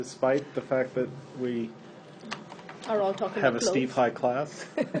Despite the fact that we are all talking have about a Steve High class.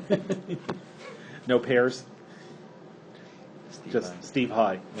 No pairs. Just Steve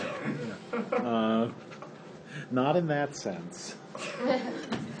High. Yeah. Not in that sense.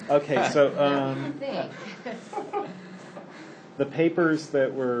 Okay, so the papers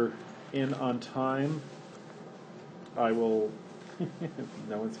that were in on time, I will.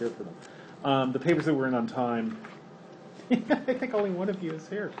 No one's here for them. The papers that were in on time. I think only one of you is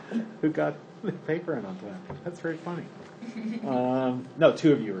here who got the paper in on time. That's very funny. No,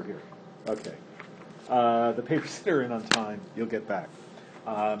 two of you are here. Okay. The papers that are in on time, you'll get back.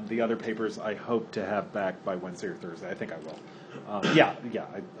 The other papers I hope to have back by Wednesday or Thursday. I think I will.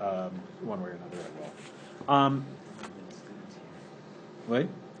 One way or another I will. What?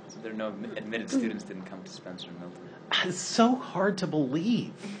 So there are no admitted students didn't come to Spencer and Milton. It's so hard to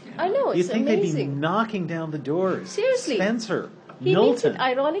believe. I know, it's You'd think amazing. they'd be knocking down the doors. Seriously. Spencer, He Milton. means it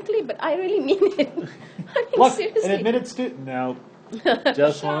ironically, but I really mean it. I mean, Look, seriously. an admitted student. No,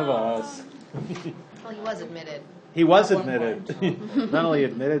 just one of us. Well, he was admitted. He was At one admitted. Not only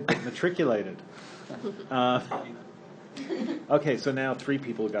admitted, but matriculated. Okay, so now 3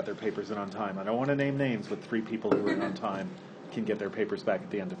 people who got their papers in on time. I don't want to name names, but 3 people who were in on time can get their papers back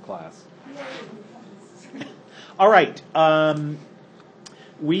at the end of class. All right.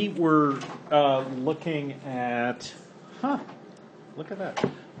 We were looking at, look at that.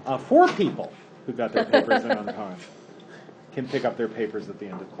 4 people who got their papers in on time can pick up their papers at the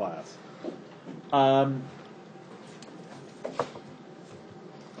end of class.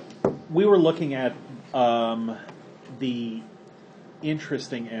 We were looking at the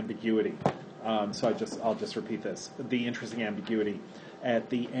interesting ambiguity. So I'll just repeat this. The interesting ambiguity at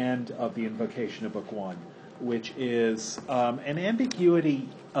the end of the invocation of Book 1, which is an ambiguity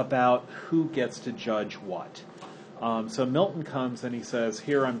about who gets to judge what. So Milton comes and he says,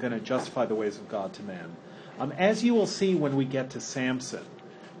 here I'm going to justify the ways of God to man. As you will see when we get to Samson,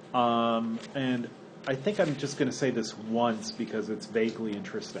 and I think I'm just going to say this once because it's vaguely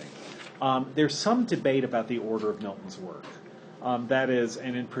interesting. There's some debate about the order of Milton's work. That is,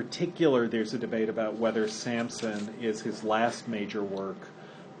 and in particular, there's a debate about whether Samson is his last major work.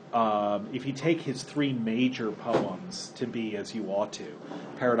 If you take his 3 major poems to be as you ought to,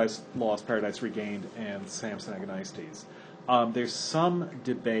 Paradise Lost, Paradise Regained, and Samson Agonistes, there's some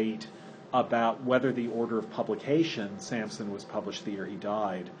debate about whether the order of publication, Samson was published the year he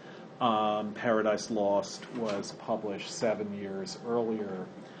died, Paradise Lost was published 7 years earlier,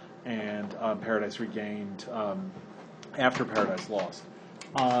 and Paradise Regained after Paradise Lost.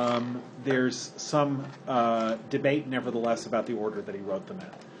 There's some debate, nevertheless, about the order that he wrote them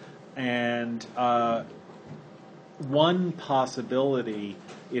in. And one possibility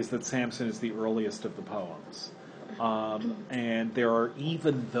is that Samson is the earliest of the poems. And there are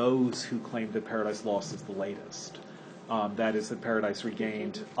even those who claim that Paradise Lost is the latest. That is, that Paradise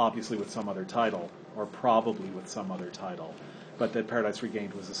Regained, obviously with some other title, or probably with some other title, but that Paradise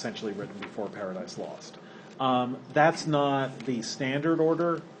Regained was essentially written before Paradise Lost. That's not the standard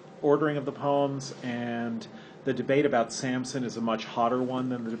ordering of the poems, and the debate about Samson is a much hotter one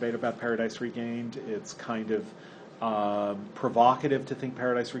than the debate about Paradise Regained. It's kind of provocative to think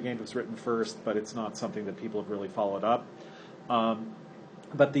Paradise Regained was written first, but it's not something that people have really followed up.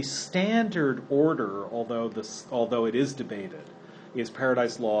 But the standard order, although it is debated, is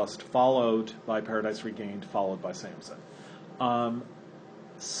Paradise Lost, followed by Paradise Regained, followed by Samson. In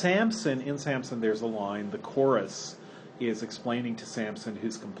Samson, there's a line, the chorus is explaining to Samson,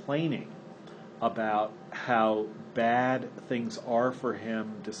 who's complaining about how bad things are for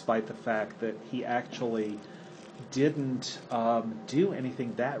him, despite the fact that he actually didn't do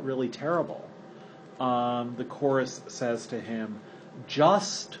anything that really terrible. The chorus says to him,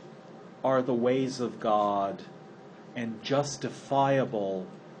 just are the ways of God and justifiable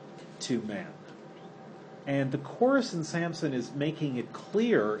to men. And the chorus in Samson is making it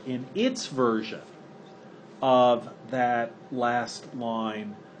clear in its version of that last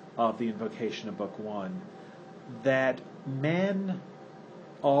line of the invocation of Book 1 that men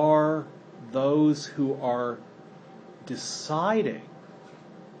are those who are deciding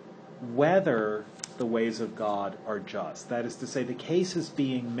whether the ways of God are just. That is to say, the case is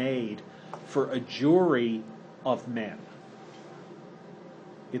being made for a jury of men.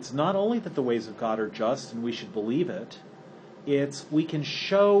 It's not only that the ways of God are just and we should believe it, it's we can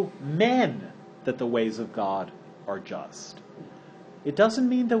show men that the ways of God are just. It doesn't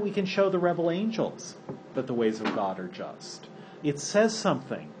mean that we can show the rebel angels that the ways of God are just. It says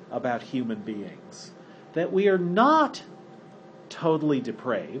something about human beings, that we are not totally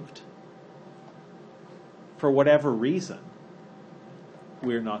depraved for whatever reason,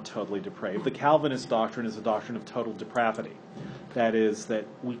 we're not totally depraved. The Calvinist doctrine is a doctrine of total depravity. That is, that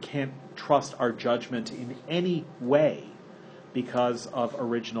we can't trust our judgment in any way because of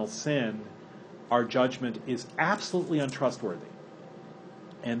original sin. Our judgment is absolutely untrustworthy.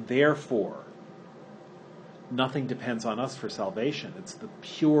 And therefore, nothing depends on us for salvation. It's the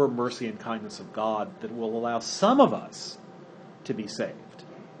pure mercy and kindness of God that will allow some of us to be saved.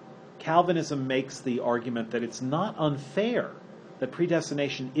 Calvinism makes the argument that it's not unfair, that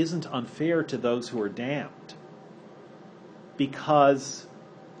predestination isn't unfair to those who are damned, because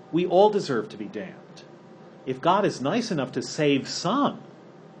we all deserve to be damned. If God is nice enough to save some,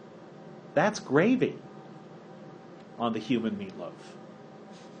 that's gravy on the human meatloaf.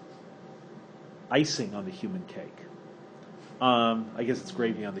 Icing on the human cake. I guess it's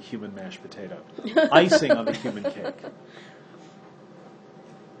gravy on the human mashed potato. Icing on the human cake.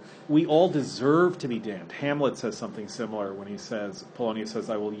 We all deserve to be damned. Hamlet says something similar when he says, Polonius says,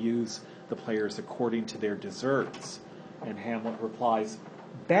 I will use the players according to their deserts. And Hamlet replies,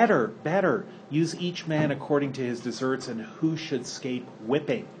 better, use each man according to his deserts, and who should escape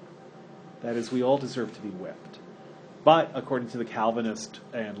whipping? That is, we all deserve to be whipped. But according to the Calvinist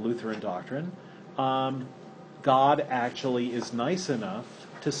and Lutheran doctrine, God actually is nice enough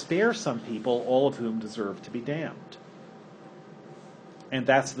to spare some people, all of whom deserve to be damned. And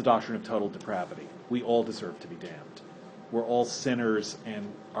that's the doctrine of total depravity. We all deserve to be damned. We're all sinners,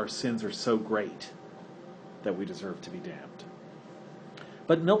 and our sins are so great that we deserve to be damned.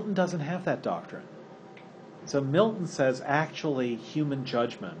 But Milton doesn't have that doctrine. So Milton says actually human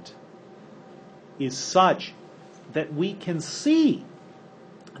judgment is such that we can see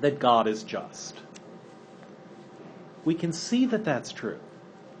that God is just. We can see that that's true.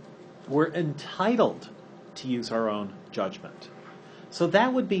 We're entitled to use our own judgment. So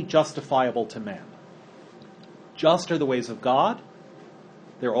that would be justifiable to men. Just are the ways of God.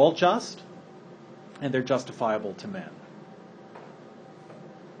 They're all just, and they're justifiable to men.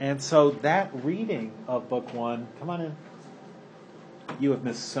 And so that reading of Book 1, come on in. You have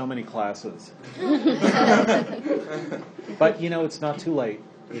missed so many classes. But, it's not too late.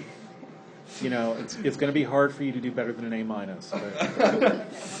 It's going to be hard for you to do better than an A-. But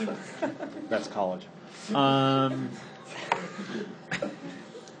that's college.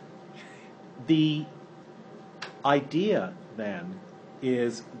 The idea, then,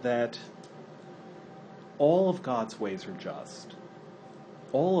 is that all of God's ways are just.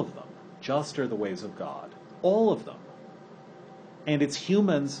 All of them. Just are the ways of God. All of them. And it's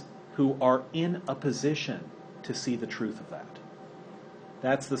humans who are in a position to see the truth of that.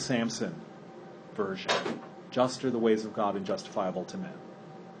 That's the Samson version. Just are the ways of God and justifiable to men.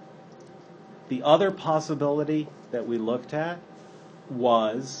 The other possibility that we looked at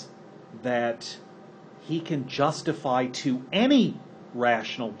was that he can justify to any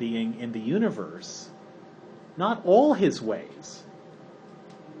rational being in the universe not all his ways,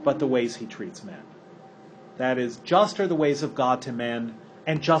 but the ways he treats men. That is, just are the ways of God to men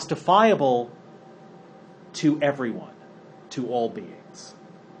and justifiable to everyone, to all beings.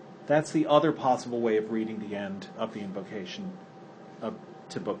 That's the other possible way of reading the end of the invocation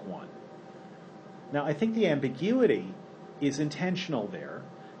to Book 1. Now, I think the ambiguity is intentional there.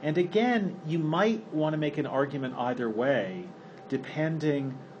 And again, you might want to make an argument either way,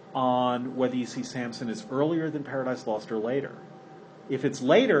 depending on whether you see Samson as earlier than Paradise Lost or later. If it's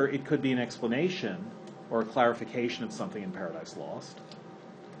later, it could be an explanation or a clarification of something in Paradise Lost.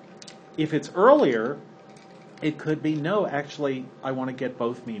 If it's earlier, it could be, no, actually, I want to get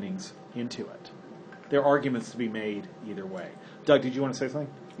both meanings into it. There are arguments to be made either way. Doug, did you want to say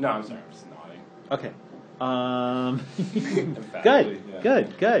something? No, I'm sorry, I'm just nodding. Okay. Yeah.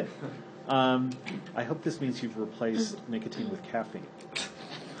 Good. I hope this means you've replaced nicotine with caffeine.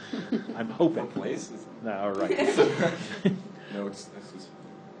 I'm hoping. Places? No, all right. No, this is...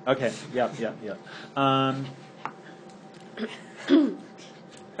 Okay, yeah.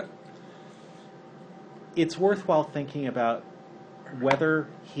 It's worthwhile thinking about whether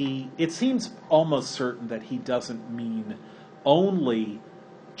it seems almost certain that he doesn't mean only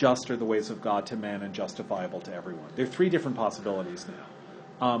just are the ways of God to men and justifiable to everyone. There are three different possibilities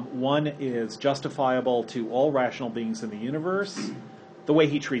now. One is justifiable to all rational beings in the universe. The way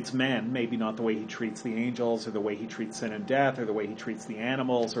he treats men, maybe not the way he treats the angels, or the way he treats sin and death, or the way he treats the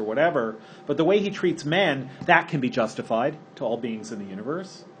animals, or whatever. But the way he treats men, that can be justified to all beings in the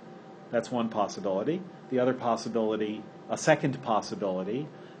universe. That's one possibility. The other possibility, a second possibility,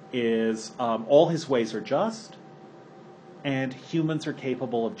 is all his ways are just, and humans are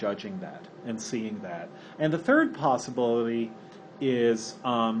capable of judging that and seeing that. And the third possibility is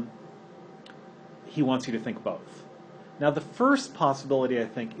he wants you to think both. Now, the first possibility, I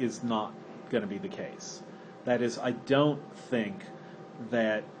think, is not going to be the case. That is, I don't think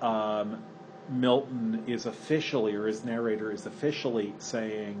that Milton is officially, or his narrator is officially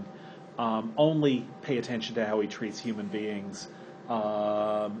saying, only pay attention to how he treats human beings.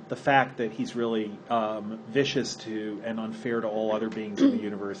 The fact that he's really vicious to and unfair to all other beings in the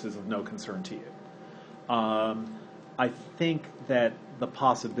universe is of no concern to you. I think that the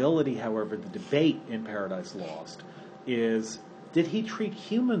possibility, however, the debate in Paradise Lost is, did he treat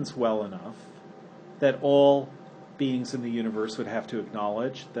humans well enough that all beings in the universe would have to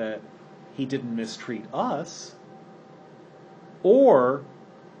acknowledge that he didn't mistreat us? Or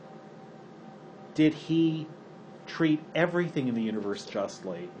did he treat everything in the universe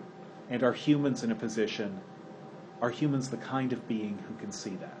justly, and are humans the kind of being who can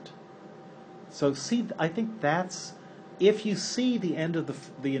see that? So I think that's, if you see the end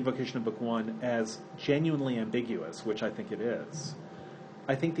of the Invocation of Book 1 as genuinely ambiguous, which I think it is,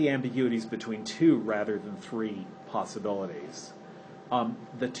 I think the ambiguity is between two rather than three possibilities.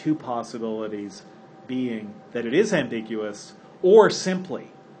 The two possibilities being that it is ambiguous, or simply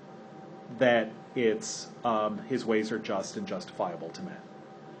that it's his ways are just and justifiable to men.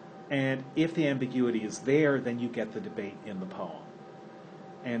 And if the ambiguity is there, then you get the debate in the poem.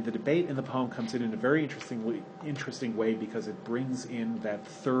 And the debate in the poem comes in a very interesting way, because it brings in that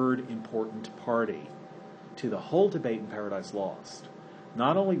third important party to the whole debate in Paradise Lost.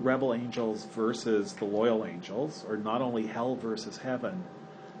 Not only rebel angels versus the loyal angels, or not only hell versus heaven,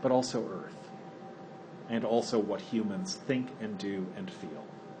 but also earth, and also what humans think and do and feel.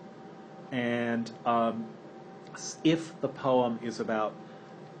 And if the poem is about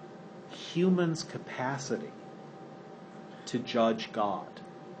humans' capacity to judge God,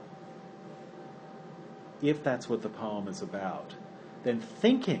 if that's what the poem is about, then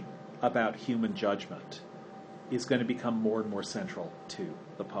thinking about human judgment is going to become more and more central to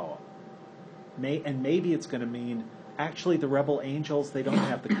the poem. And maybe it's going to mean, actually, the rebel angels, they don't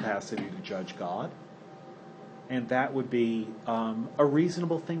have the capacity to judge God. And that would be a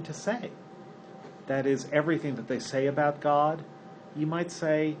reasonable thing to say. That is, everything that they say about God, you might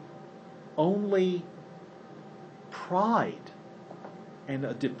say, only pride, and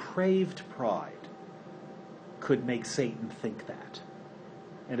a depraved pride, could make Satan think that.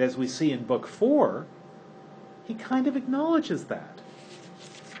 And as we see in Book 4, he kind of acknowledges that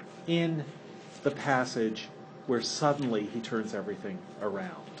in the passage where suddenly he turns everything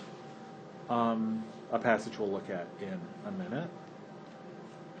around. A passage we'll look at in a minute.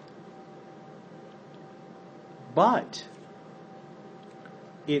 But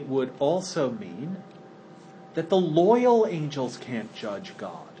it would also mean that the loyal angels can't judge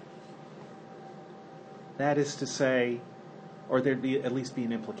God. That is to say, or there'd be at least be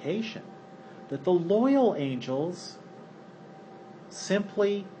an implication, that the loyal angels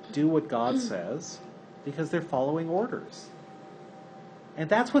simply do what God says because they're following orders. And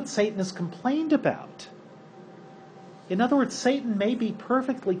that's what Satan has complained about. In other words, Satan may be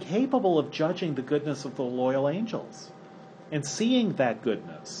perfectly capable of judging the goodness of the loyal angels and seeing that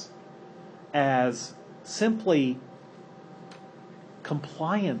goodness as simply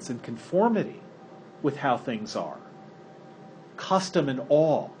compliance and conformity with how things are. Custom and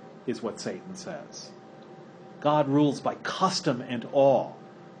awe is what Satan says. God rules by custom and awe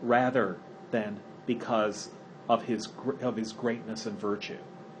rather than because of his greatness and virtue.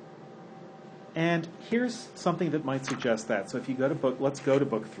 And here's something that might suggest that. So if you go to let's go to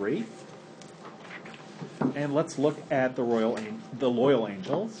Book 3, and let's look at the loyal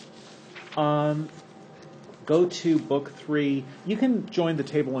angels. Go to Book 3. You can join the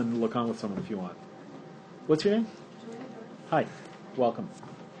table and look on with someone if you want. What's your name? Hi. Welcome.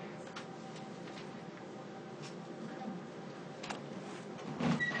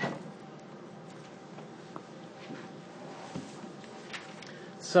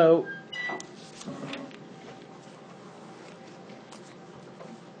 So,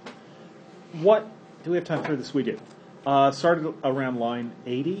 what do we have time for this? We do. Started around line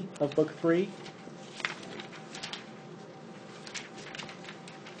 80 of Book 3.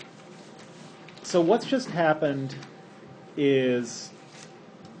 So what's just happened is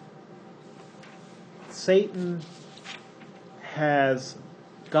Satan has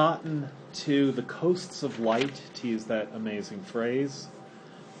gotten to the coasts of light, to use that amazing phrase,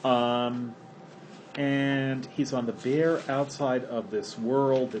 and he's on the bare outside of this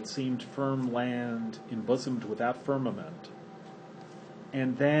world that seemed firm land, embosomed without firmament.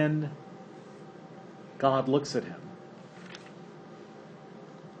 And then God looks at him.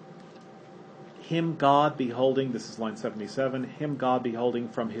 Him God beholding, this is line 77, him God beholding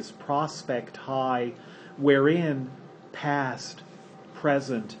from his prospect high, wherein past,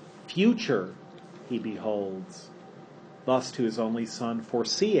 present, future he beholds. Thus to his only Son,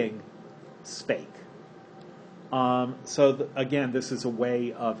 foreseeing, spake. Again, this is a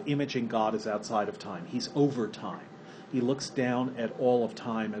way of imaging God as outside of time. He's over time. He looks down at all of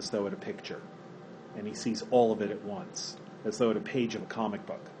time as though at a picture, and he sees all of it at once, as though at a page of a comic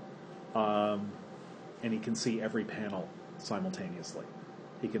book. And he can see every panel simultaneously.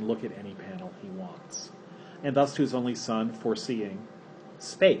 He can look at any panel he wants. And thus to his only Son, foreseeing,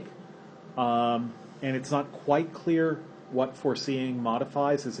 spake. And it's not quite clear what foreseeing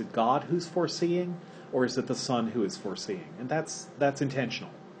modifies. Is it God who's foreseeing, or is it the Son who is foreseeing? And that's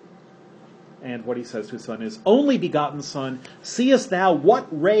intentional. And what he says to his Son is, only begotten Son, seest thou what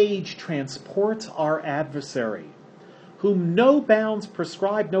rage transports our adversary, whom no bounds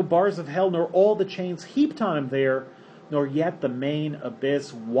prescribe, no bars of hell, nor all the chains heaped on him there, nor yet the main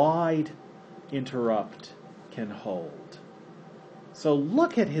abyss wide interrupt can hold. So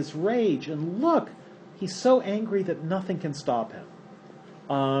look at his rage, and look, he's so angry that nothing can stop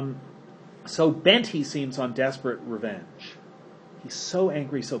him. So bent he seems on desperate revenge. He's so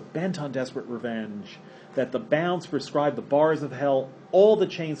angry, so bent on desperate revenge, that the bounds prescribed, the bars of hell, all the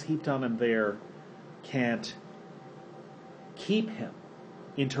chains heaped on him there, can't keep him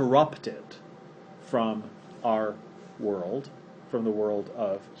interrupted from our world, from the world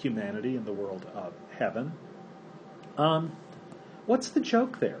of humanity and the world of heaven. What's the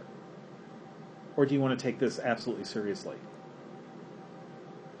joke there? Or do you want to take this absolutely seriously?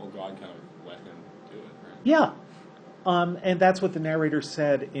 Well, God kind of let him do it, right? Yeah. And that's what the narrator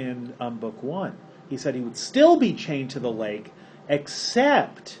said in Book 1. He said he would still be chained to the lake,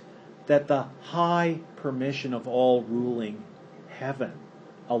 except that the high permission of all ruling heaven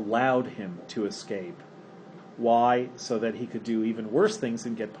allowed him to escape. Why? So that he could do even worse things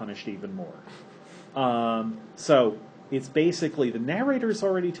and get punished even more. So it's basically, the narrator's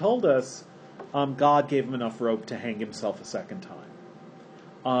already told us God gave him enough rope to hang himself a second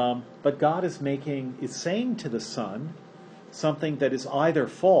time. But God is saying to the Son something that is either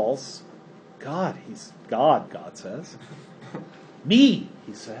false. He's God, God says. Me,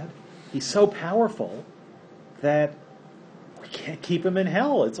 he said. He's so powerful that we can't keep him in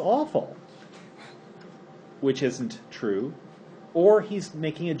hell. It's awful. Which isn't true. Or he's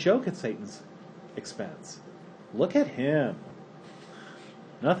making a joke at Satan's expense. Look at him.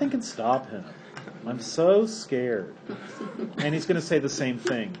 Nothing can stop him. I'm so scared. And he's going to say the same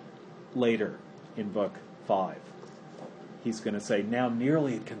thing later in Book 5. He's going to say, now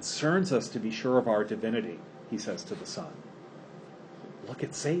nearly it concerns us to be sure of our divinity, he says to the Son. Look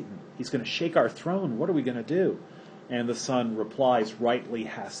at Satan. He's going to shake our throne. What are we going to do? And the Son replies, rightly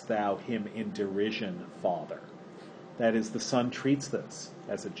hast thou him in derision, Father. That is, the Son treats this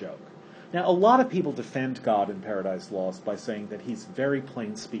as a joke. Now, a lot of people defend God in Paradise Lost by saying that he's very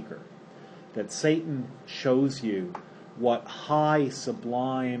plain speaker, that Satan shows you what high,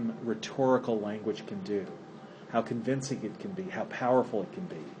 sublime, rhetorical language can do, how convincing it can be, how powerful it can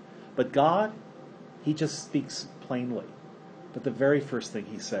be. But God, he just speaks plainly. But the very first thing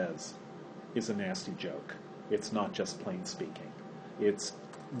he says is a nasty joke. It's not just plain speaking. It's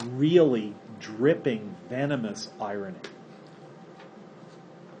really dripping, venomous irony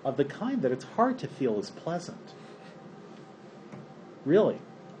of the kind that it's hard to feel is pleasant. Really,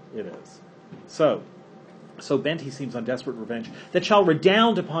 it is. So bent he seems on desperate revenge, that shall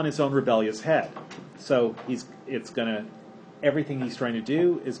redound upon his own rebellious head. So everything he's trying to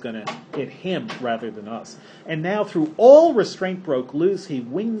do is going to hit him rather than us. And now through all restraint broke loose, he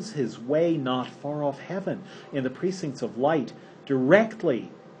wings his way not far off heaven, in the precincts of light,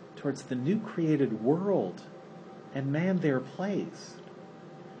 directly towards the new created world, and man there placed,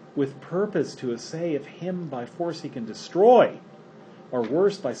 with purpose to essay if him by force he can destroy, or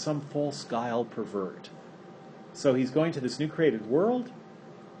worse, by some false guile pervert. So he's going to this new created world,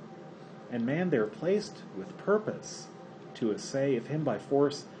 and man there placed with purpose to essay if him by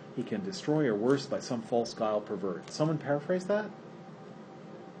force he can destroy, or worse, by some false guile pervert. Someone paraphrase that?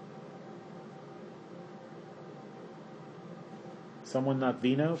 Someone not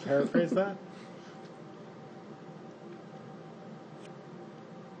Vino paraphrase that?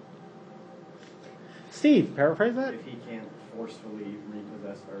 Steve, paraphrase that? If he can't forcefully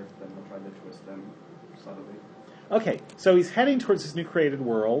repossess Earth, then he'll try to twist them subtly. Okay, so he's heading towards this new created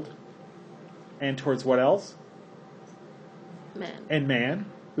world, and towards what else? Man. And man,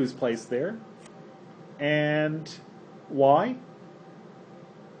 who's placed there. And why?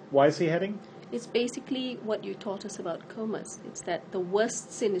 Why is he heading? It's basically what you taught us about comas. It's that the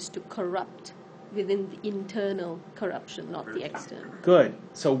worst sin is to corrupt within the internal corruption, not the external. Good.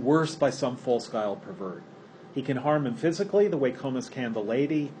 So worse by some false guile pervert. He can harm him physically, the way Comus can the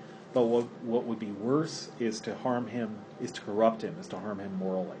lady, but what would be worse is to harm him, is to corrupt him, is to harm him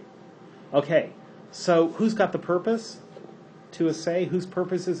morally. Okay, so who's got the purpose to assay? Whose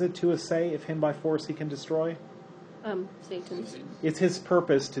purpose is it to assay if him by force he can destroy? Satan. It's his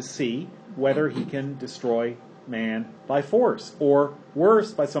purpose to see whether he can destroy man by force, or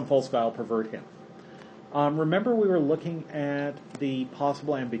worse, by some false guile pervert him. Remember we were looking at the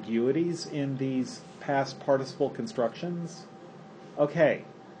possible ambiguities in these past participle constructions? Okay,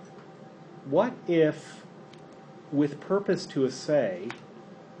 what if with purpose to assay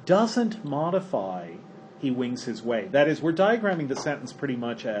doesn't modify he wings his way? That is, we're diagramming the sentence pretty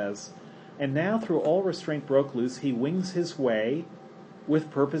much as, and now through all restraint broke loose, he wings his way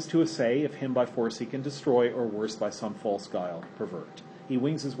with purpose to assay if him by force he can destroy, or worse, by some false guile pervert. He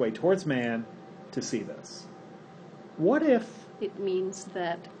wings his way towards man to see this. What if... It means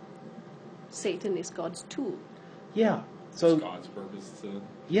that Satan is God's tool. Yeah. So It's God's purpose to...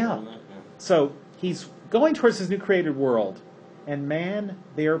 Yeah. do that, So he's going towards his new created world, and man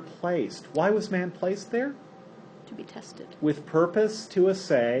there placed. Why was man placed there? To be tested. With purpose to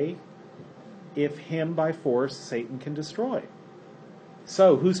assay if him by force Satan can destroy.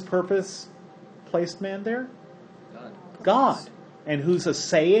 So whose purpose placed man there? God. God. And who's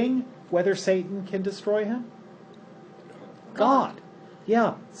assaying whether Satan can destroy him? God.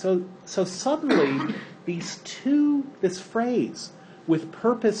 Yeah. So suddenly this phrase, with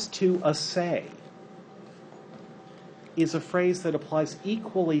purpose to assay, is a phrase that applies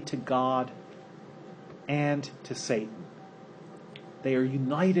equally to God and to Satan. They are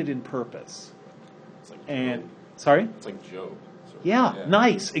united in purpose. It's like And Job. sorry? It's like Job. sort of. Yeah,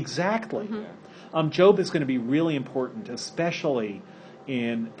 nice, exactly. Yeah. Job is going to be really important, especially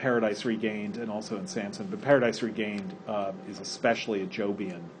in Paradise Regained and also in Samson. But Paradise Regained is especially a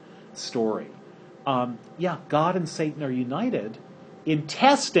Jobian story. God and Satan are united in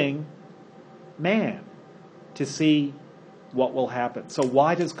testing man to see what will happen. So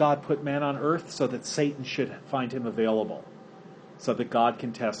why does God put man on earth? So that Satan should find him available. So that God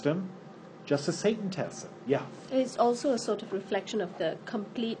can test him, just as Satan tests him. Yeah. It's also a sort of reflection of the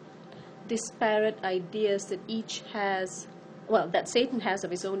complete disparate ideas that each has, that Satan has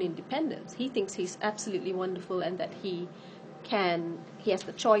of his own independence. He thinks he's absolutely wonderful and that he has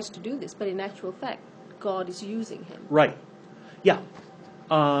the choice to do this, but in actual fact, God is using him. Right. Yeah.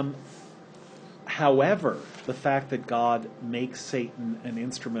 However, the fact that God makes Satan an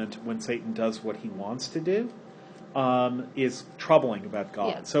instrument when Satan does what he wants to do is troubling about God.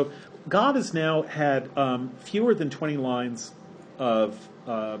 Yeah. So God has now had fewer than 20 lines of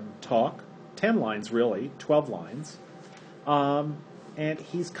talk, 10 lines really, 12 lines, and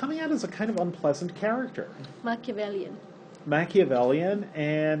he's coming out as a kind of unpleasant character. Machiavellian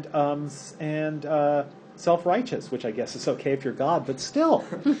and self-righteous, which I guess is okay if you're God, but still,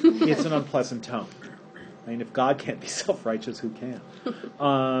 it's an unpleasant tone. I mean, if God can't be self-righteous, who can?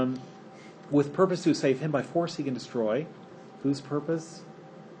 With purpose to save him by force he can destroy. Whose purpose?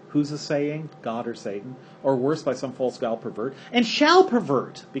 Who's assaying? God or Satan? Or worse, by some false guile pervert. And shall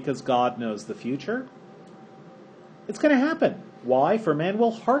pervert, because God knows the future. It's going to happen. Why? For man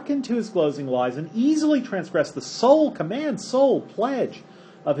will hearken to his glozing lies and easily transgress the sole command, sole pledge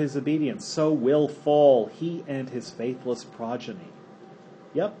of his obedience. So will fall he and his faithless progeny.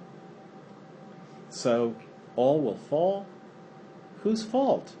 Yep. So all will fall. Whose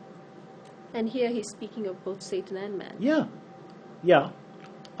fault? And here he's speaking of both Satan and man. Yeah.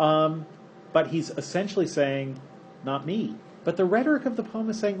 But he's essentially saying, not me. But the rhetoric of the poem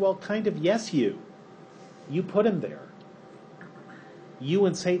is saying, well, kind of, yes, you. You put him there. You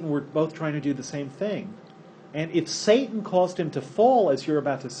and Satan were both trying to do the same thing. And if Satan caused him to fall, as you're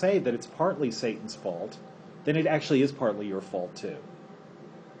about to say, that it's partly Satan's fault, then it actually is partly your fault too.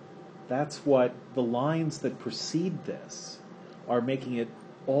 That's what the lines that precede this are making it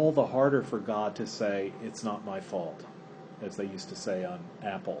all the harder for God to say, it's not my fault, as they used to say on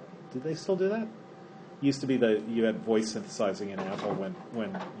Apple. Did they still do that? Used to be you had voice synthesizing in Apple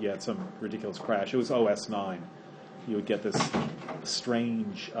when you had some ridiculous crash. It was OS 9. You would get this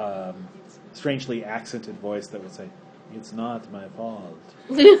strangely accented voice that would say, it's not my fault.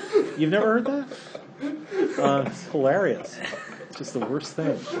 You've never heard that? It's hilarious. It's just the worst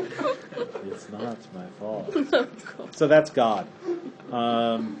thing. It's not my fault. So that's God.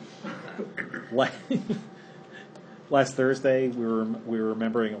 Last Thursday, we were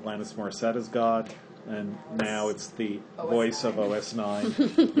remembering Alanis Morissette as God, and now it's the voice of OS 9.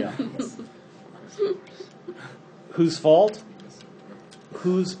 Yeah. Whose fault?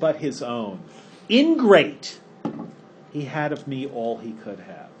 Whose but his own? Ingrate! He had of me all he could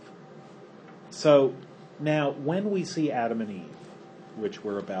have. So Now, when we see Adam and Eve, which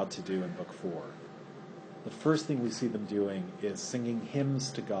we're about to do in Book 4, the first thing we see them doing is singing hymns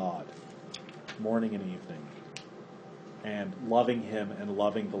to God, morning and evening, and loving him and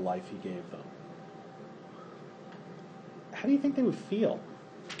loving the life he gave them. How do you think they would feel?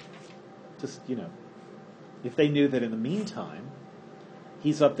 Just, if they knew that in the meantime,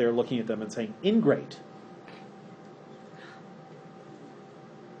 he's up there looking at them and saying, ingrate.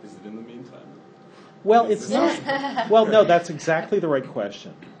 Is it in the meantime? Well, it's not. Well, no, that's exactly the right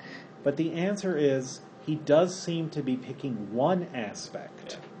question. But the answer is, he does seem to be picking one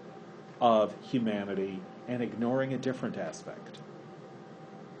aspect of humanity and ignoring a different aspect.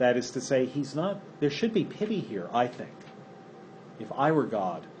 That is to say, there should be pity here, I think. If I were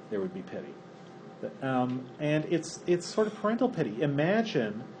God, there would be pity. And it's sort of parental pity.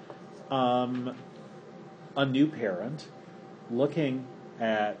 Imagine a new parent looking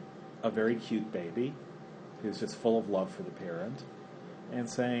at a very cute baby who's just full of love for the parent and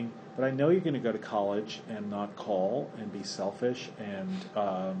saying, but I know you're going to go to college and not call and be selfish and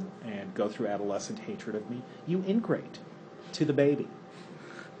go through adolescent hatred of me. You ingrate to the baby.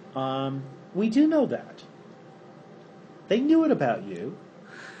 We do know that. They knew it about you.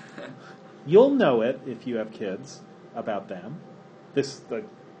 You'll know it if you have kids about them. This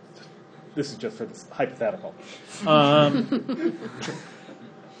is just for this hypothetical.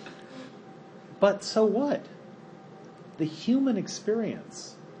 But so what? The human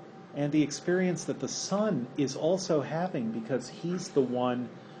experience and the experience that the son is also having because he's the one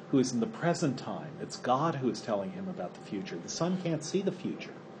who is in the present time. It's God who is telling him about the future. The son can't see the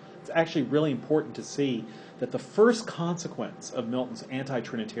future. It's actually really important to see that the first consequence of Milton's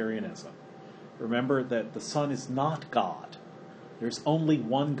anti-Trinitarianism, remember that the son is not God. There's only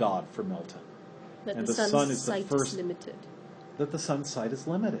one God for Milton. That and the son son's is the sight first, is limited. That the son's sight is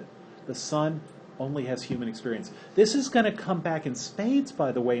limited. The son only has human experience. This is going to come back in spades,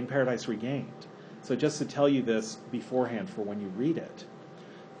 by the way, in Paradise Regained. So just to tell you this beforehand for when you read it,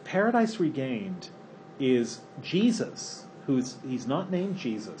 Paradise Regained is Jesus, he's not named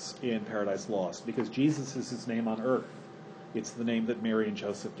Jesus in Paradise Lost, because Jesus is his name on earth. It's the name that Mary and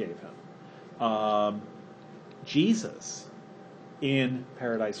Joseph gave him. Jesus in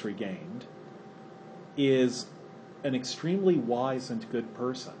Paradise Regained is an extremely wise and good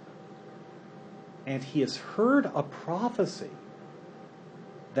person. And he has heard a prophecy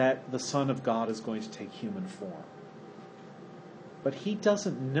that the Son of God is going to take human form. But he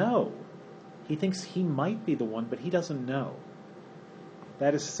doesn't know. He thinks he might be the one, but he doesn't know.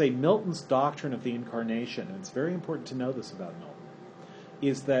 That is to say, Milton's doctrine of the Incarnation, and it's very important to know this about Milton,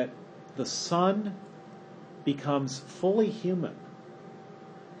 is that the Son becomes fully human.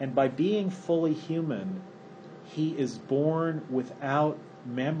 And by being fully human, he is born without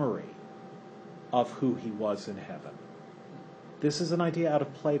memory of who he was in heaven. This is an idea out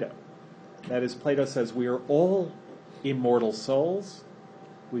of Plato. That is, Plato says we are all immortal souls.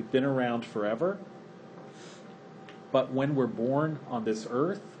 We've been around forever. But when we're born on this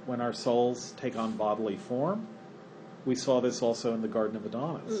earth, when our souls take on bodily form, we saw this also in the Garden of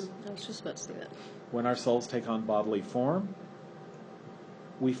Adonis. I was just about to say that. When our souls take on bodily form,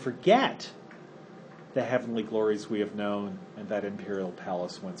 we forget the heavenly glories we have known and that imperial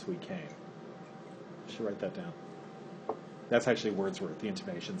palace whence we came. I should write that down. That's actually Wordsworth, the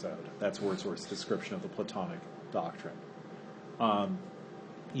Intimations Ode. That's Wordsworth's description of the Platonic doctrine.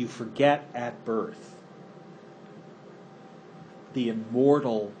 You forget at birth the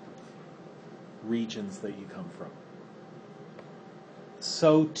immortal regions that you come from.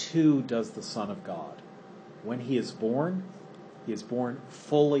 So too does the Son of God. When he is born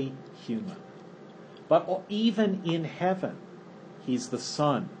fully human. But even in heaven, he's the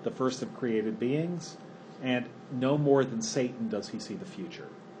Son, the first of created beings, and no more than Satan does he see the future.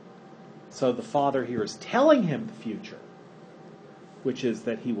 So the Father here is telling him the future, which is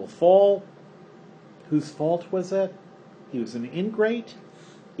that he will fall. Whose fault was it? He was an ingrate,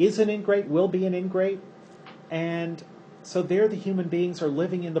 is an ingrate, will be an ingrate. And so there the human beings are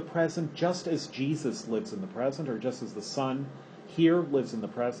living in the present just as Jesus lives in the present, or just as the Son here lives in the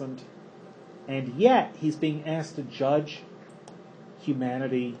present. And yet he's being asked to judge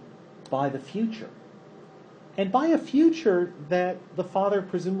humanity by the future. And by a future that the Father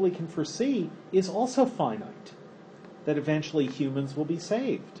presumably can foresee is also finite. That eventually humans will be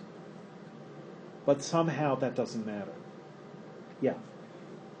saved. But somehow that doesn't matter. Yeah.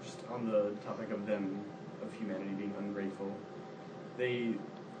 Just on the topic of humanity being ungrateful,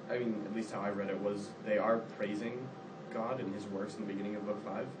 at least how I read it was, they are praising God and his works in the beginning of Book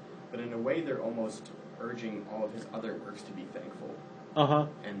 5, but in a way they're almost urging all of his other works to be thankful. Uh-huh.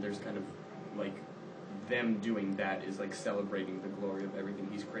 And there's kind of, like, them doing that is like celebrating the glory of everything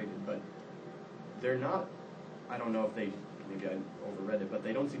he's created, but they're not, I don't know if maybe I overread it, but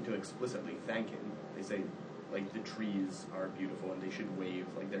they don't seem to explicitly thank him. They say, like, the trees are beautiful and they should wave,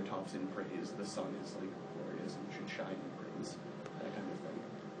 like, their tops in praise. The sun is, like, glorious and should shine in praise. That kind of thing.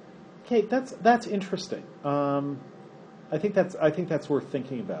 Okay, that's interesting. I think that's worth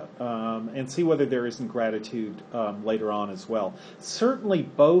thinking about, and see whether there isn't gratitude later on as well. Certainly,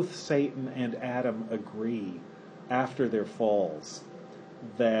 both Satan and Adam agree after their falls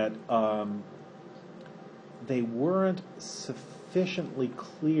that they weren't sufficiently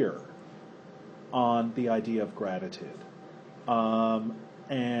clear on the idea of gratitude,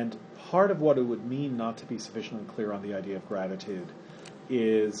 and part of what it would mean not to be sufficiently clear on the idea of gratitude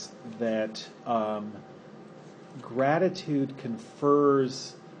is that gratitude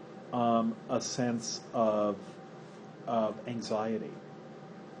confers a sense of anxiety.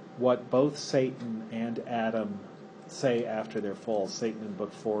 What both Satan and Adam say after their fall, Satan in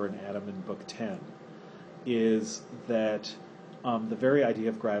Book 4 and Adam in Book 10, is that the very idea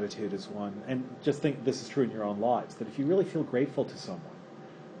of gratitude is one, and just think this is true in your own lives, that if you really feel grateful to someone,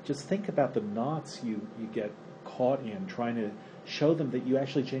 just think about the knots you get caught in trying to show them that you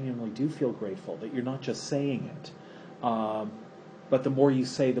actually genuinely do feel grateful, that you're not just saying it. But the more you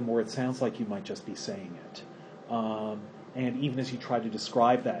say, the more it sounds like you might just be saying it. And even as you try to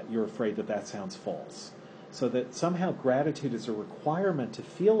describe that, you're afraid that sounds false. So that somehow gratitude is a requirement to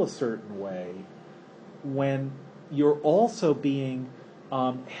feel a certain way when you're also being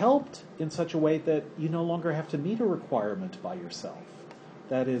helped in such a way that you no longer have to meet a requirement by yourself.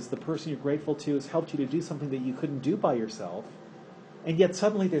 That is, the person you're grateful to has helped you to do something that you couldn't do by yourself, and yet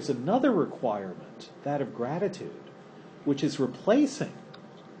suddenly there's another requirement, that of gratitude, which is replacing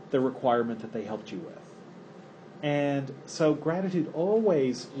the requirement that they helped you with. And so gratitude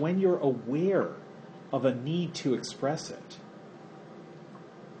always, when you're aware of a need to express it,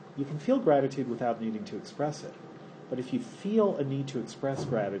 you can feel gratitude without needing to express it. But if you feel a need to express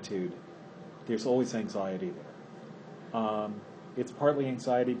gratitude, there's always anxiety there. It's partly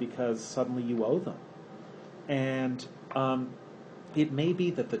anxiety because suddenly you owe them. And it may be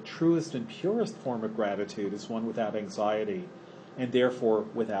that the truest and purest form of gratitude is one without anxiety, and therefore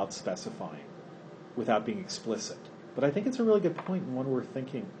without specifying, without being explicit. But I think it's a really good point and one worth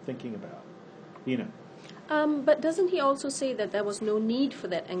thinking about. But doesn't he also say that there was no need for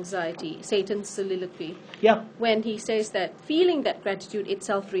that anxiety, Satan's soliloquy? Yeah. When he says that feeling that gratitude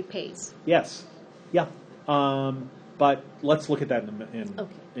itself repays. Yes. Yeah. But let's look at that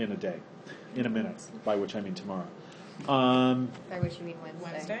in a day, in a minute, by which I mean tomorrow. By which you mean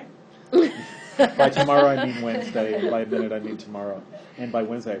Wednesday? By tomorrow I mean Wednesday, and by a minute I mean tomorrow. And by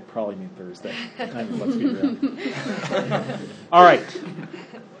Wednesday I probably mean Thursday. Let's be real. All right.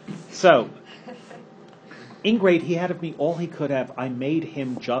 So, ingrate, he had of me all he could have. I made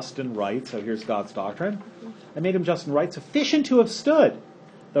him just and right. So here's God's doctrine. I made him just and right, sufficient to have stood,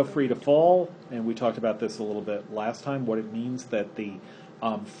 though free to fall. And we talked about this a little bit last time, what it means that the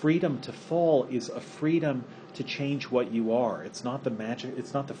freedom to fall is a freedom to change what you are. It's not the magic.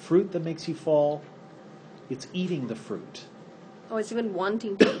 It's not the fruit that makes you fall. It's eating the fruit. Or it's even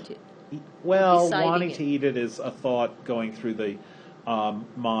wanting to eat it. Well, wanting to eat it is a thought going through the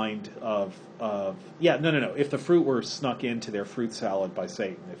mind of no. If the fruit were snuck into their fruit salad by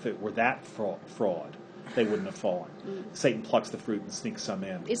Satan, if it were that fraud, they wouldn't have fallen. Satan plucks the fruit and sneaks some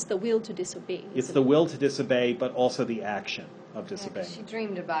in. It's the will to disobey. It's the will to disobey, but also the action of disobeying. She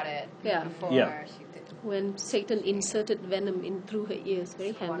dreamed about it before. Yeah. She did. When Satan inserted venom in through her ears,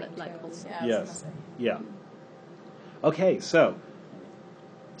 very Hamlet-like also. Yes. Yeah. Okay, so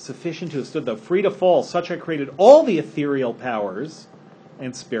sufficient to have stood, though free to fall, such I created all the ethereal powers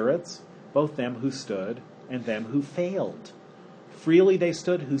and spirits, both them who stood and them who failed. Freely they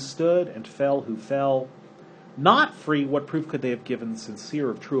stood who stood, and fell who fell. Not free, what proof could they have given sincere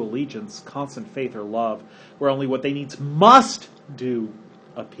of true allegiance, constant faith or love, where only what they needs must do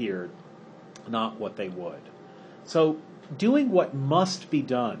appeared, not what they would. So doing what must be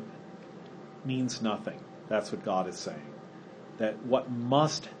done means nothing. That's what God is saying. That what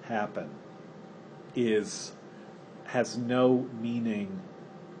must happen has no meaning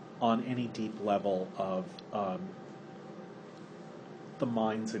on any deep level of the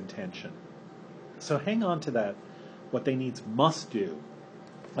mind's intention. So hang on to that. What they needs must do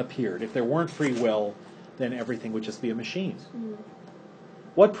appeared. If there weren't free will, then everything would just be a machine.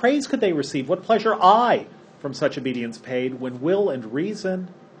 What praise could they receive? What pleasure I from such obedience paid, when will and reason,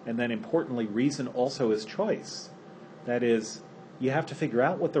 and then importantly, reason also is choice. That is, you have to figure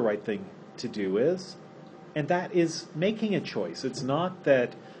out what the right thing to do is, and that is making a choice. It's not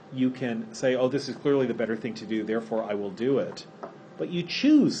that you can say, oh, this is clearly the better thing to do, therefore I will do it. But you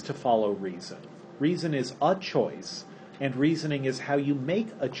choose to follow reason. Reason is a choice, and reasoning is how you make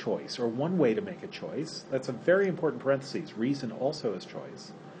a choice, or one way to make a choice. That's a very important parenthesis. Reason also is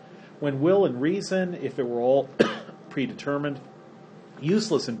choice. When will and reason, if it were all predetermined,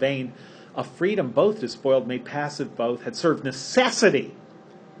 useless and vain, a freedom both despoiled, made passive both, had served necessity,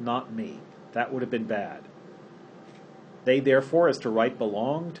 not me. That would have been bad. They therefore, as to right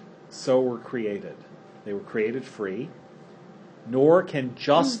belonged, so were created. They were created free, nor can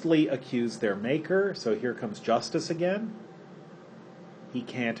justly accuse their maker. So here comes justice again. He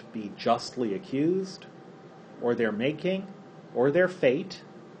can't be justly accused, or their making, or their fate.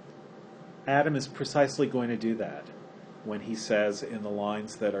 Adam is precisely going to do that when he says in the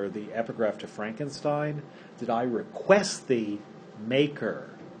lines that are the epigraph to Frankenstein, did I request thee, maker,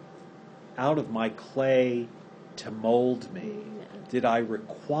 out of my clay to mold me? Did I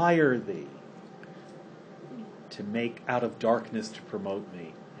require thee to make out of darkness to promote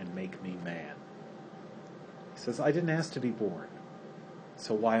me and make me man? He says, I didn't ask to be born,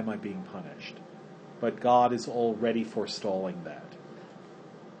 so why am I being punished? But God is already forestalling that.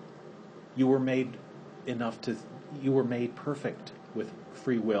 You were made perfect with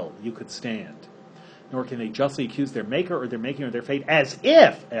free will. You could stand. Nor can they justly accuse their maker or their making or their fate as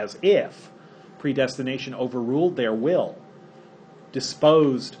if predestination overruled their will,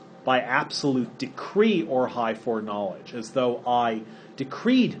 disposed by absolute decree or high foreknowledge, as though I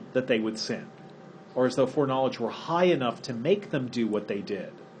decreed that they would sin, or as though foreknowledge were high enough to make them do what they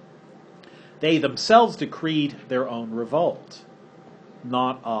did. They themselves decreed their own revolt,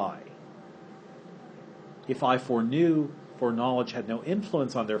 not I. If I foreknew, foreknowledge had no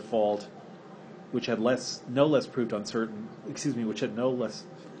influence on their fault, which had no less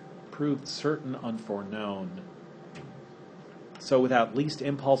proved certain unforeknown. So without least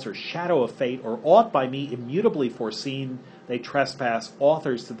impulse or shadow of fate, or aught by me immutably foreseen, they trespass,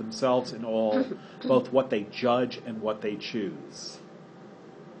 authors to themselves in all, both what they judge and what they choose.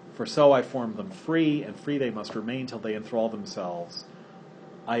 For so I formed them free, and free they must remain till they enthrall themselves.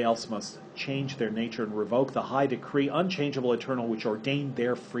 I else must change their nature and revoke the high decree, unchangeable, eternal, which ordained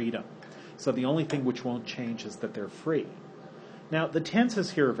their freedom. So the only thing which won't change is that they're free. Now, the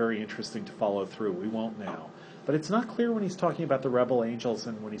tenses here are very interesting to follow through. We won't now. But it's not clear when he's talking about the rebel angels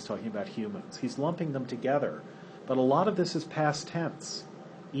and when he's talking about humans. He's lumping them together. But a lot of this is past tense,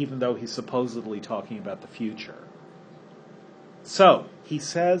 even though he's supposedly talking about the future. So, he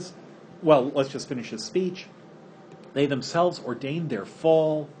says, well, let's just finish his speech. They themselves ordained their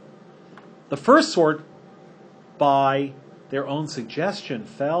fall. The first sort, by their own suggestion,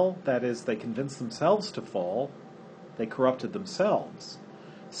 fell. That is, they convinced themselves to fall. They corrupted themselves.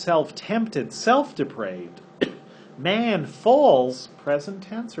 Self-tempted, self-depraved. Man falls, present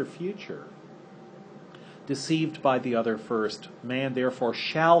tense or future. Deceived by the other first. Man therefore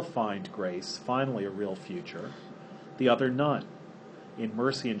shall find grace, finally a real future. The other none. In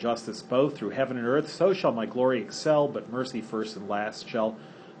mercy and justice both, through heaven and earth, so shall my glory excel, but mercy first and last shall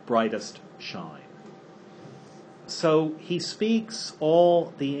brightest shine. So he speaks,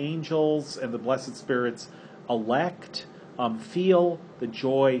 all the angels and the blessed spirits elect, feel the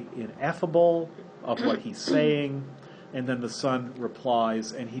joy ineffable of what he's saying, and then the Son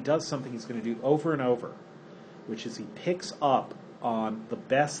replies, and he does something he's going to do over and over, which is he picks up on the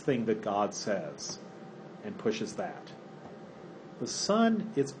best thing that God says and pushes that. The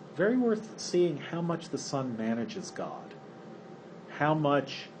Son, it's very worth seeing how much the Son manages God. How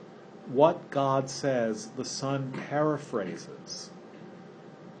much what God says, the Son paraphrases.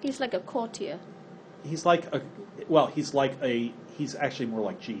 He's like a courtier. He's actually more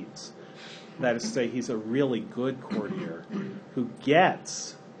like Jeeves. That is to say, he's a really good courtier who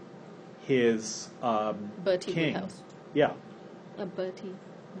gets his Bertie king. Woodhouse. Yeah. Bertie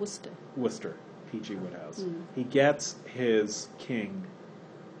Worcester. P.G. Woodhouse. He gets his king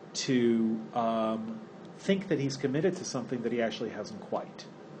to think that he's committed to something that he actually hasn't quite.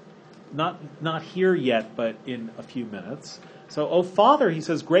 Not here yet, but in a few minutes. So, O Father, he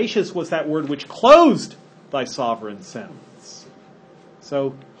says, gracious was that word which closed thy sovereign sentence.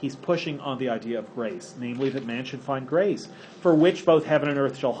 So he's pushing on the idea of grace, namely that man should find grace, for which both heaven and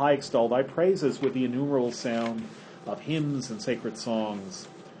earth shall high extol thy praises with the innumerable sound of hymns and sacred songs.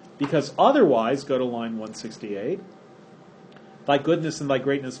 Because otherwise, go to line 168, thy goodness and thy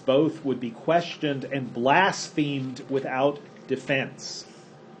greatness both would be questioned and blasphemed without defense.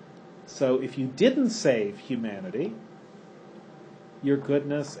 So if you didn't save humanity, your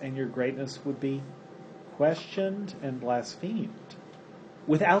goodness and your greatness would be questioned and blasphemed.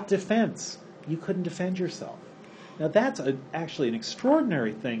 Without defense, you couldn't defend yourself. Now that's actually an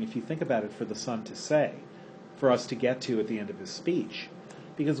extraordinary thing if you think about it for the Son to say, for us to get to at the end of his speech.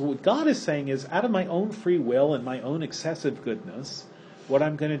 Because what God is saying is, out of my own free will and my own excessive goodness, what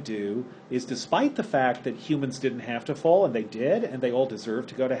I'm going to do is, despite the fact that humans didn't have to fall, and they did, and they all deserve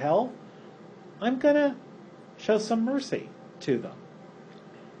to go to hell, I'm going to show some mercy to them.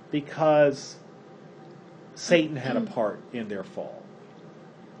 Because Satan had a part in their fall.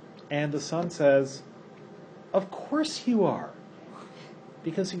 And the Son says, of course you are.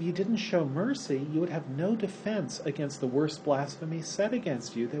 Because if you didn't show mercy, you would have no defense against the worst blasphemies said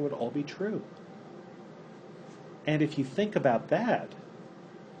against you. They would all be true. And if you think about that,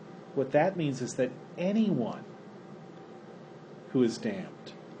 what that means is that anyone who is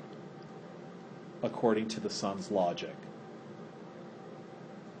damned, according to the Son's logic,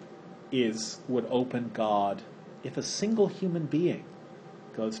 would open God. If a single human being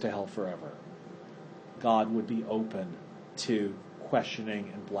goes to hell forever, God would be open to questioning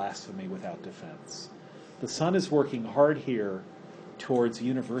and blasphemy without defense. The Son is working hard here towards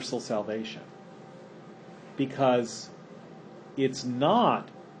universal salvation, because it's not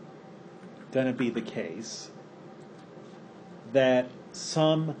going to be the case that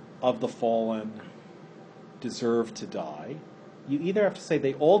some of the fallen deserve to die. You either have to say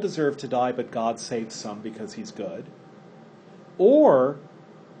they all deserve to die, but God saved some because he's good, or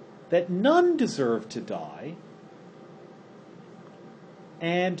that none deserve to die,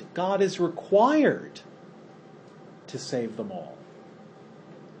 and God is required to save them all.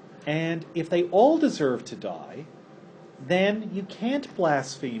 And if they all deserve to die, then you can't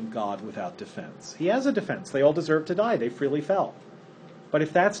blaspheme God without defense. He has a defense. They all deserve to die. They freely fell. But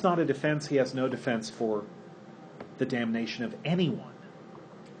if that's not a defense, he has no defense for the damnation of anyone.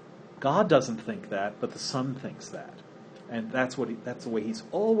 God doesn't think that, but the Son thinks that. And that's the way he's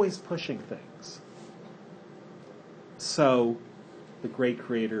always pushing things. So the great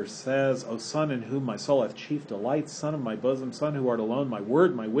Creator says, O Son, in whom my soul hath chief delight, Son of my bosom, Son who art alone, my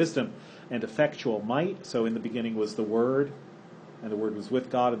word, my wisdom, and effectual might. So in the beginning was the Word, and the Word was with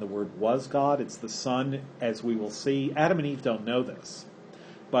God, and the Word was God. It's the Son, as we will see. Adam and Eve don't know this.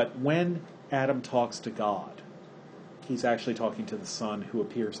 But when Adam talks to God, he's actually talking to the Son, who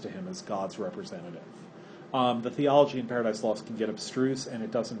appears to him as God's representative. The theology in Paradise Lost can get abstruse, and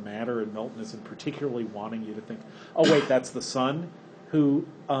it doesn't matter, and Milton isn't particularly wanting you to think, oh wait, that's the Son who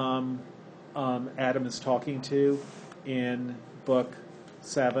Adam is talking to in Book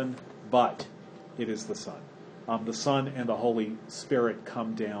 7, but it is the Son. The Son and the Holy Spirit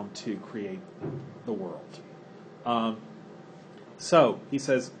come down to create the world. So, he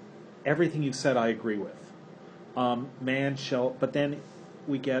says, everything you've said I agree with. Man shall, but then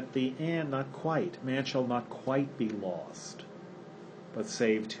we get the and, not quite. Man shall not quite be lost, but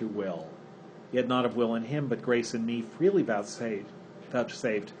saved who will. Yet not of will in him, but grace in me freely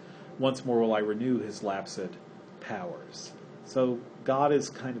vouchsafed. Once more will I renew his lapsed powers. So God is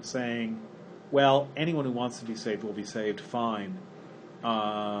kind of saying, well, anyone who wants to be saved will be saved, fine.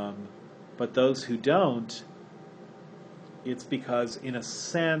 But those who don't, it's because, in a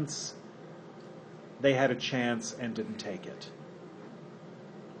sense, they had a chance and didn't take it.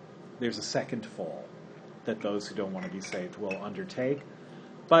 There's a second fall that those who don't want to be saved will undertake.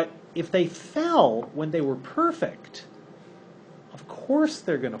 But if they fell when they were perfect, of course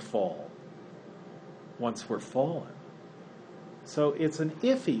they're going to fall once we're fallen. So it's an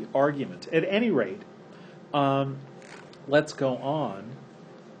iffy argument. At any rate, let's go on.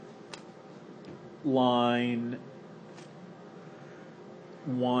 Line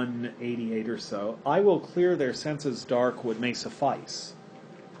 188 or so. I will clear their senses dark what may suffice,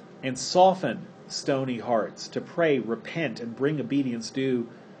 and soften stony hearts, to pray, repent, and bring obedience due.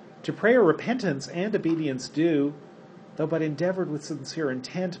 To prayer, repentance, and obedience due, though but endeavored with sincere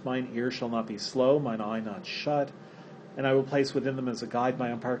intent, mine ear shall not be slow, mine eye not shut, and I will place within them as a guide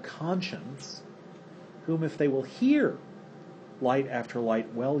my umpire conscience, whom if they will hear, light after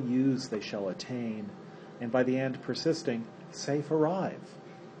light well used they shall attain, and by the end persisting, safe arrive.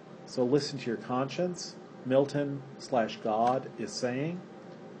 So listen to your conscience. Milton/God is saying,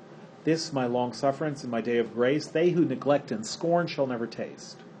 this my long sufferance and my day of grace, they who neglect and scorn shall never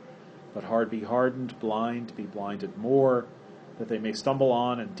taste. But hard be hardened, blind be blinded more, that they may stumble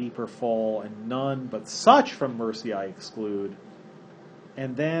on and deeper fall, and none but such from mercy I exclude.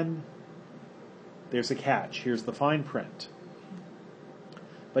 And then there's a catch. Here's the fine print.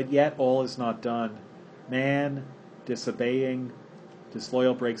 But yet all is not done. Man, disobeying,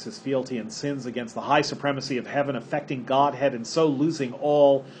 disloyal, breaks his fealty and sins against the high supremacy of heaven, affecting Godhead, and so losing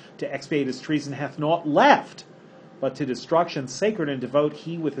all, to expiate his treason hath naught left, but to destruction sacred and devote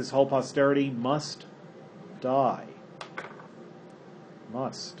he with his whole posterity must die.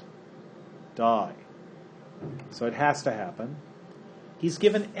 Must die. So it has to happen. He's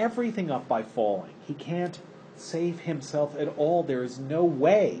given everything up by falling. He can't save himself at all. There is no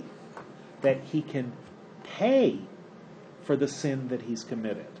way that he can pay for the sin that he's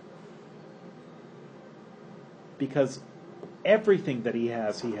committed. Because everything that he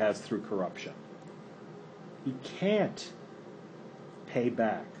has through corruption. He can't pay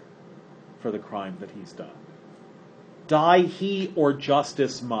back for the crime that he's done. Die he or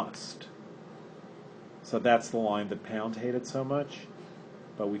justice must. So that's the line that Pound hated so much,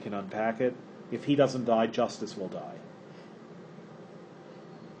 but we can unpack it. If he doesn't die, justice will die.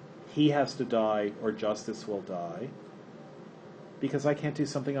 He has to die or justice will die, because I can't do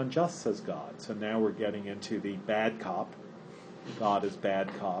something unjust, says God. So now we're getting into the bad cop, God is bad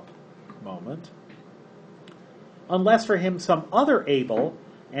cop moment. Unless for him some other able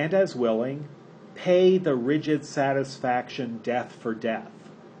and as willing pay the rigid satisfaction death for death.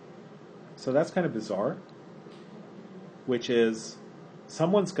 So that's kind of bizarre, which is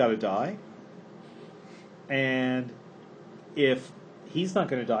someone's got to die, and if he's not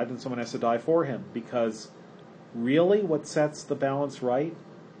going to die, then someone has to die for him, because really what sets the balance right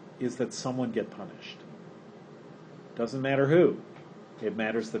is that someone get punished. Doesn't matter who. It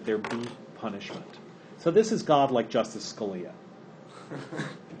matters that there be punishment. So this is God like Justice Scalia.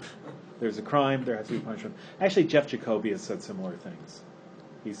 There's a crime, there has to be punishment. Actually, Jeff Jacoby has said similar things.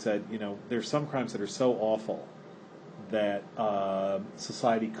 He said, there's some crimes that are so awful that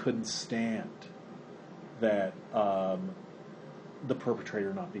society couldn't stand that the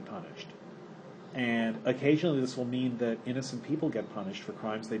perpetrator not be punished. And occasionally this will mean that innocent people get punished for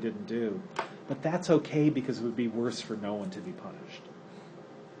crimes they didn't do. But that's okay, because it would be worse for no one to be punished.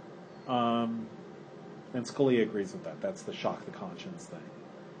 And Scalia agrees with that. That's the shock the conscience thing.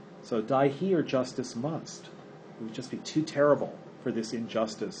 So die he or justice must. It would just be too terrible for this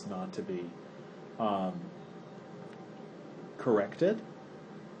injustice not to be corrected.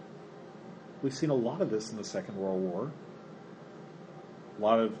 We've seen a lot of this in the Second World War. A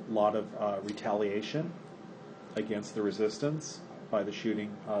lot of retaliation against the resistance by the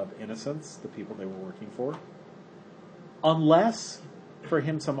shooting of innocents, the people they were working for. Unless for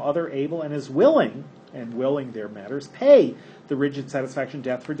him some other able and is willing, and willing there matters, pay the rigid satisfaction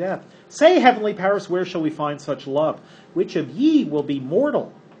death for death. Say, heavenly powers, where shall we find such love? Which of ye will be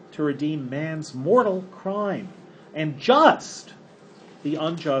mortal to redeem man's mortal crime, and just the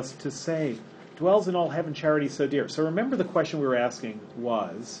unjust to save? Dwells in all heaven charity so dear. So remember the question we were asking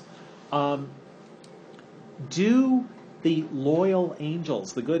was, do the loyal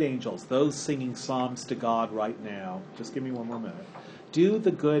angels, the good angels, those singing psalms to God right now, just give me one more minute, do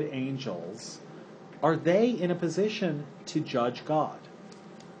the good angels, are they in a position to judge God?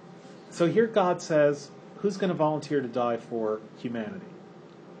 So here God says, who's going to volunteer to die for humanity?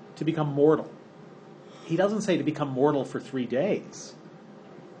 To become mortal. He doesn't say to become mortal for 3 days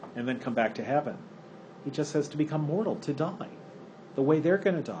and then come back to heaven. He just says to become mortal, to die, the way they're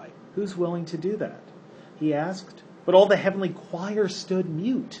going to die. Who's willing to do that? He asked, but all the heavenly choir stood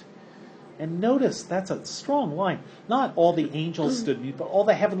mute. And notice, that's a strong line. Not all the angels stood mute, but all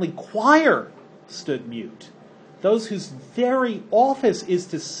the heavenly choir stood mute. Those whose very office is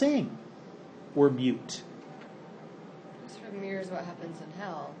to sing were mute. This sort of mirrors what happens in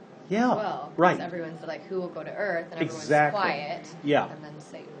hell. Yeah, well, right. Everyone's like, who will go to earth? And everyone's Exactly. quiet. Yeah. And then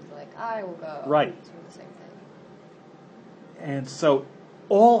Satan's like, I will go. Right. It's sort of the same thing. And so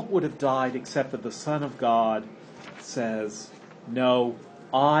all would have died except that the Son of God says, no,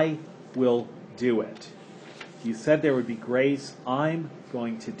 I will do it. You said there would be grace. I'm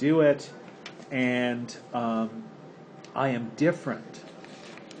going to do it. And I am different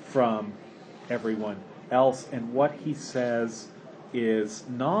from everyone else. And what he says is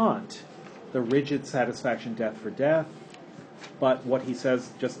not the rigid satisfaction death for death, but what he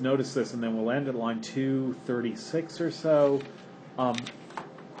says, just notice this, and then we'll end at line 236 or so.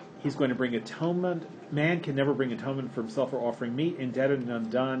 He's going to bring atonement. Man can never bring atonement for himself or offering meat. Indebted and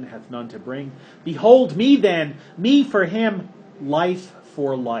undone hath none to bring. Behold me then, me for him, life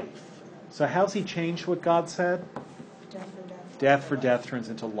for life. So how's he changed what God said? Death for death. Death for death turns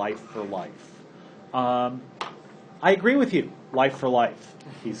into life for life. I agree with you. Life for life,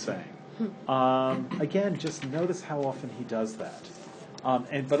 he's saying. Again, just notice how often he does that.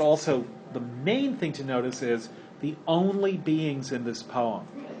 But also, the main thing to notice is the only beings in this poem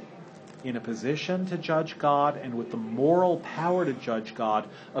in a position to judge God and with the moral power to judge God,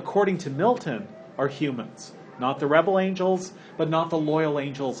 according to Milton, are humans. Not the rebel angels, but not the loyal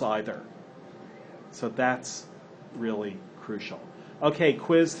angels either. So that's really crucial. Okay,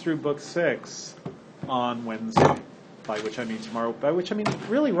 quiz through book 6. on Wednesday, by which I mean tomorrow, by which I mean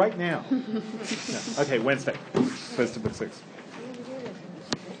really right now. No. Okay, Wednesday. Goes to book 6.